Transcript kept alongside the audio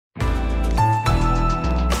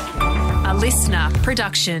listener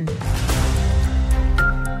production.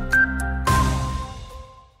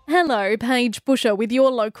 Hello, Paige Busher with your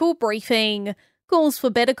local briefing. Calls for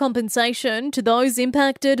better compensation to those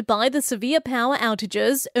impacted by the severe power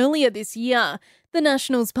outages earlier this year. The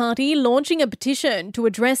Nationals Party launching a petition to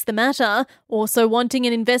address the matter, also wanting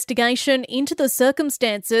an investigation into the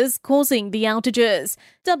circumstances causing the outages.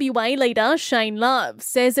 WA leader Shane Love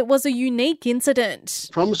says it was a unique incident.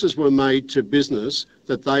 Promises were made to business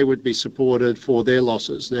that they would be supported for their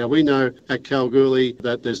losses. Now, we know at Kalgoorlie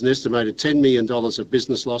that there's an estimated $10 million of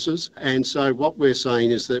business losses, and so what we're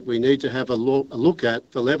saying is that we need to have a look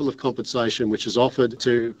at the level of compensation which is offered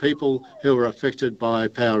to people who are affected by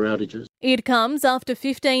power outages. It comes after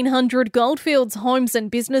 1,500 Goldfields homes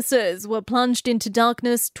and businesses were plunged into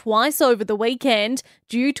darkness twice over the weekend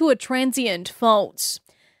due to a transient fault.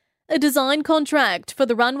 A design contract for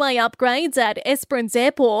the runway upgrades at Esperance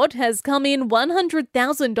Airport has come in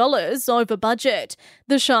 $100,000 over budget.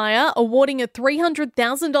 The Shire awarding a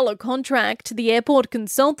 $300,000 contract to the airport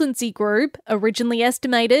consultancy group, originally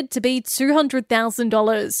estimated to be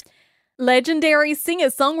 $200,000. Legendary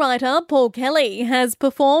singer-songwriter Paul Kelly has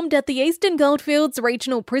performed at the Eastern Goldfields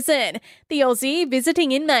Regional Prison. The Aussie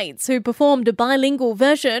visiting inmates who performed a bilingual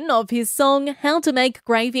version of his song How to Make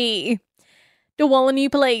Gravy. New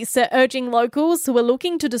Police are urging locals who are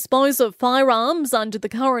looking to dispose of firearms under the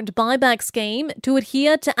current buyback scheme to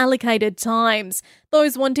adhere to allocated times.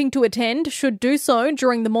 Those wanting to attend should do so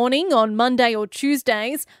during the morning on Monday or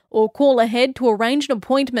Tuesdays, or call ahead to arrange an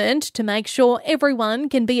appointment to make sure everyone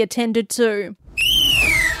can be attended to.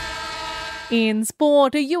 In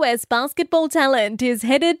sport, a US basketball talent is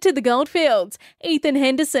headed to the Goldfields. Ethan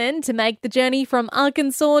Henderson to make the journey from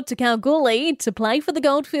Arkansas to Kalgoorlie to play for the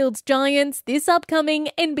Goldfields Giants this upcoming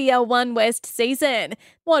NBL 1 West season.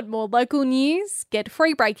 Want more local news? Get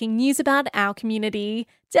free breaking news about our community.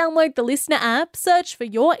 Download the Listener app, search for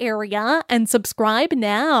your area and subscribe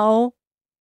now.